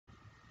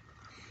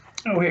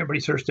Oh, hey everybody,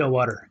 Sir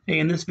Stillwater. Hey,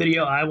 in this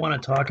video, I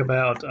want to talk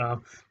about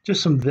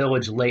just some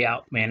village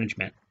layout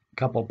management, a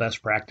couple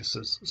best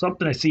practices.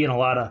 Something I see in a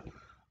lot of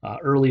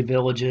early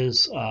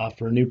villages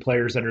for new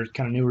players that are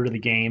kind of newer to the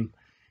game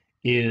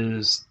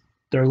is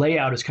their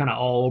layout is kind of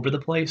all over the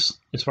place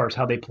as far as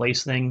how they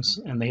place things,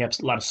 and they have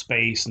a lot of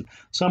space. And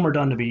some are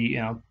done to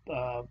be,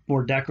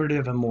 more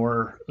decorative and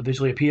more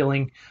visually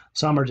appealing.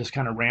 Some are just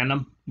kind of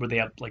random, where they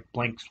have like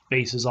blank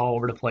spaces all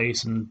over the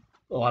place and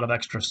a lot of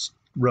extra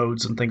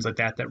roads and things like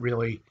that that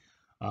really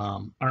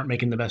aren't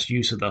making the best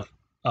use of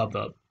of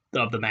the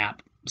the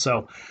map.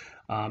 So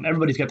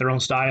everybody's got their own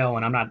style,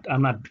 and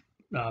I'm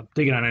not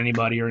digging on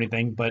anybody or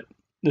anything, but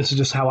this is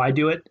just how I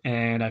do it,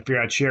 and I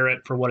figure I'd share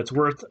it for what it's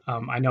worth.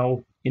 I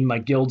know in my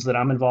guilds that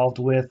I'm involved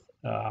with,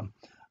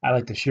 I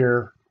like to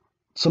share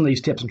some of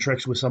these tips and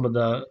tricks with some of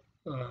the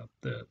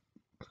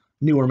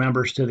newer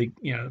members to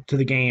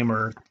the game,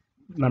 or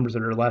members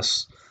that are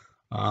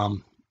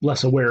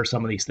less aware of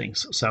some of these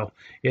things. So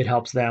it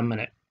helps them,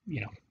 and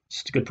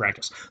it's good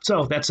practice.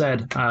 So that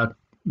said, I'm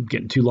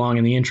getting too long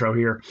in the intro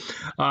here.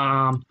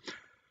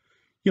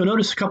 You'll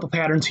notice a couple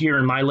patterns here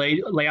in my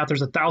layout.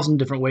 There's 1,000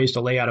 different ways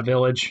to lay out a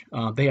village.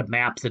 They have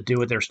maps that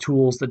do it. There's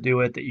tools that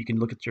do it, that you can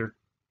look at your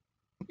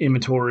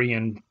inventory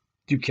and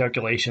do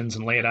calculations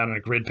and lay it out on a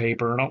grid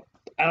paper.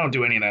 I don't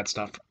do any of that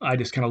stuff. I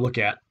just kind of look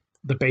at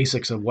the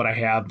basics of what I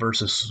have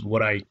versus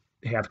what I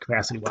have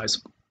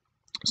capacity-wise.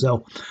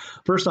 So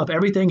first off,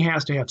 everything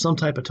has to have some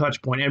type of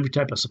touch point. Every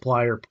type of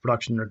supplier,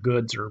 production, or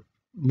goods, or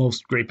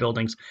most great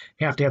buildings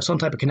have to have some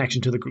type of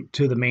connection to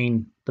the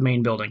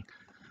main building.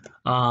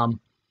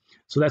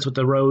 So that's what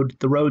the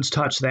roads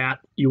touch that.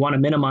 You want to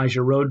minimize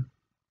your road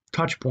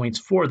touch points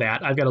for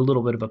that. I've got a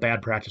little bit of a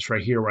bad practice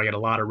right here where I got a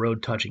lot of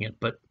road touching it,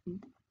 but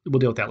we'll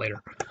deal with that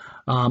later.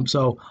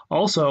 So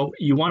also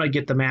you want to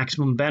get the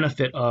maximum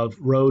benefit of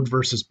road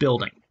versus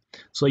building.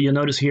 So you'll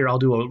notice here I'll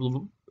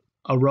do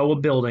a row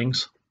of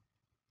buildings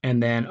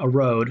and then a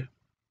road,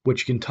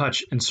 which can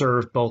touch and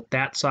serve both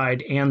that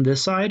side and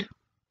this side,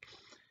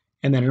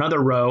 and then another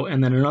row,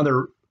 and then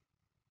another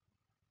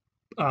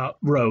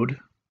road,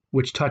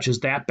 which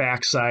touches that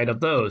back side of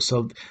those.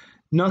 So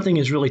nothing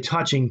is really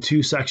touching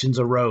two sections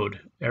of road.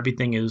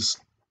 Everything is,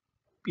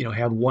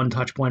 have one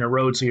touch point of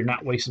road, so you're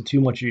not wasting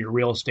too much of your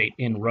real estate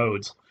in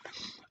roads.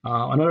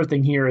 Another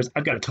thing here is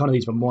I've got a ton of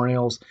these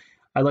memorials.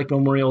 I like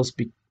memorials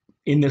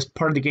in this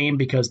part of the game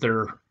because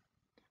they're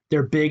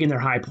big and they're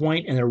high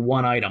point and they're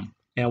one item.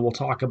 And we'll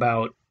talk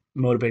about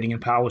motivating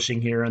and polishing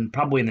here, and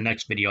probably in the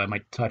next video I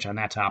might touch on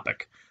that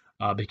topic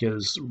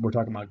because we're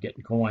talking about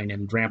getting coin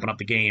and ramping up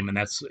the game, and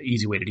that's an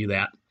easy way to do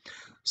that.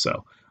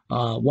 So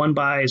one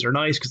buys are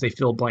nice because they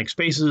fill blank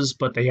spaces,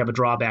 but they have a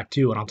drawback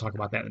too, and I'll talk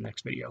about that in the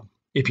next video.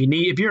 If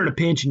you're in a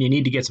pinch and you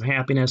need to get some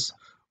happiness,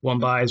 one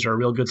buys are a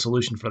real good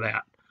solution for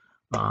that.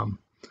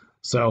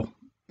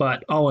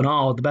 But all in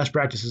all, the best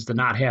practice is to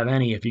not have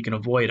any if you can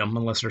avoid them,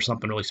 unless there's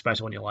something really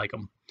special and you like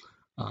them.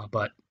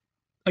 But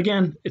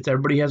again,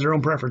 everybody has their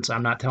own preference.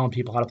 I'm not telling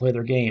people how to play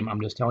their game.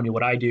 I'm just telling you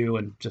what I do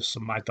and just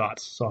some of my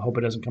thoughts. So I hope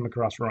it doesn't come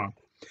across wrong.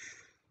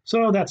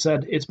 So that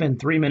said, it's been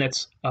 3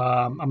 minutes.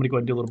 I'm going to go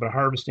ahead and do a little bit of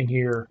harvesting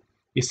here.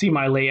 You see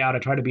my layout. I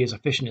try to be as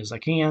efficient as I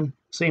can.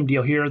 Same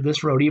deal here.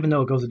 This road, even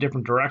though it goes a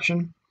different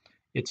direction,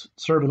 it's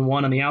serving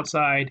one on the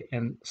outside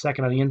and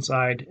second on the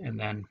inside, and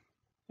then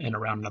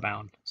around and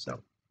abound. So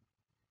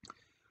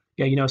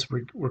yeah,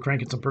 we're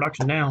cranking some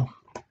production now.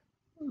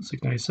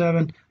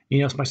 697.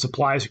 My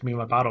supplies can be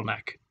my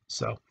bottleneck.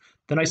 So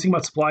the nice thing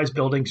about supplies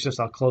buildings,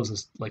 I'll close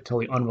this like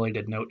totally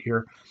unrelated note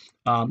here.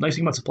 Nice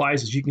thing about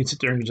supplies is you can sit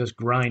there and just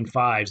grind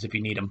fives if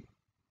you need them.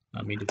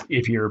 I mean,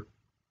 if you're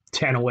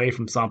 10 away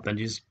from something,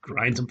 just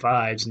grind some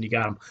fives and you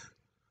got them.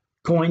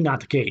 Coin, not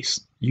the case.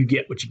 You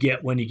get what you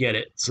get when you get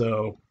it.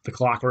 So the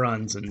clock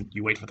runs and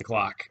you wait for the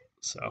clock.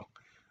 So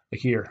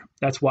like here,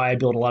 that's why I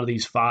build a lot of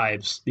these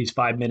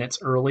 5 minutes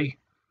early,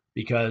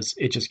 because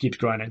it just keeps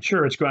grinding.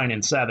 Sure, it's grinding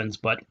in sevens,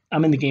 but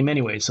I'm in the game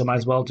anyway, so might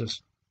as well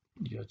just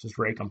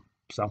rake them.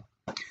 So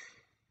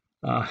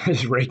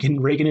just raking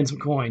in some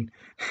coin.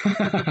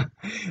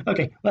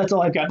 Okay, well, that's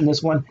all I've got in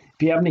this one.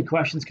 If you have any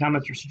questions,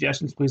 comments, or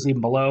suggestions, please leave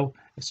them below.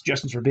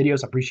 Suggestions for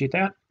videos, I appreciate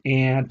that.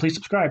 And please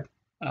subscribe.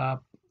 Have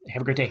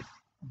a great day.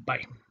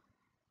 Bye.